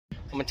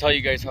I'm gonna tell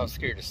you guys how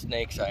scared of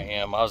snakes I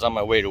am. I was on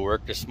my way to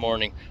work this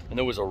morning and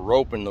there was a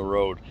rope in the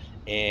road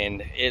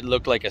and it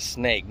looked like a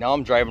snake. Now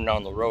I'm driving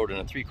down the road in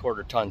a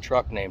 3/4 ton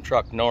truck named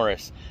Truck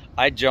Norris.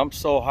 I jumped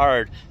so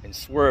hard and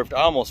swerved,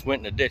 I almost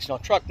went in a ditch. Now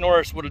Truck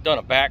Norris would have done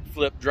a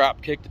backflip,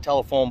 drop kick the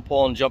telephone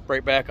pole and jumped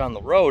right back on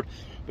the road,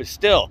 but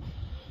still,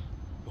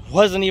 it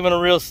wasn't even a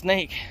real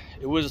snake.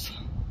 It was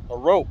a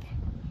rope.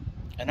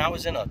 And I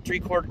was in a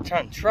 3/4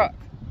 ton truck.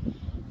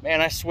 Man,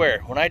 I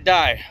swear, when I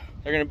die,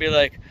 they're gonna be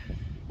like,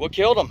 what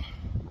killed him?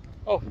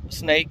 Oh, a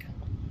snake.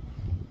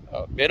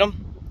 Bit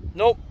him?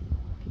 Nope.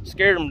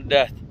 Scared him to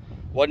death.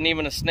 Wasn't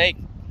even a snake,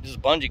 just a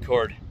bungee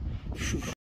cord.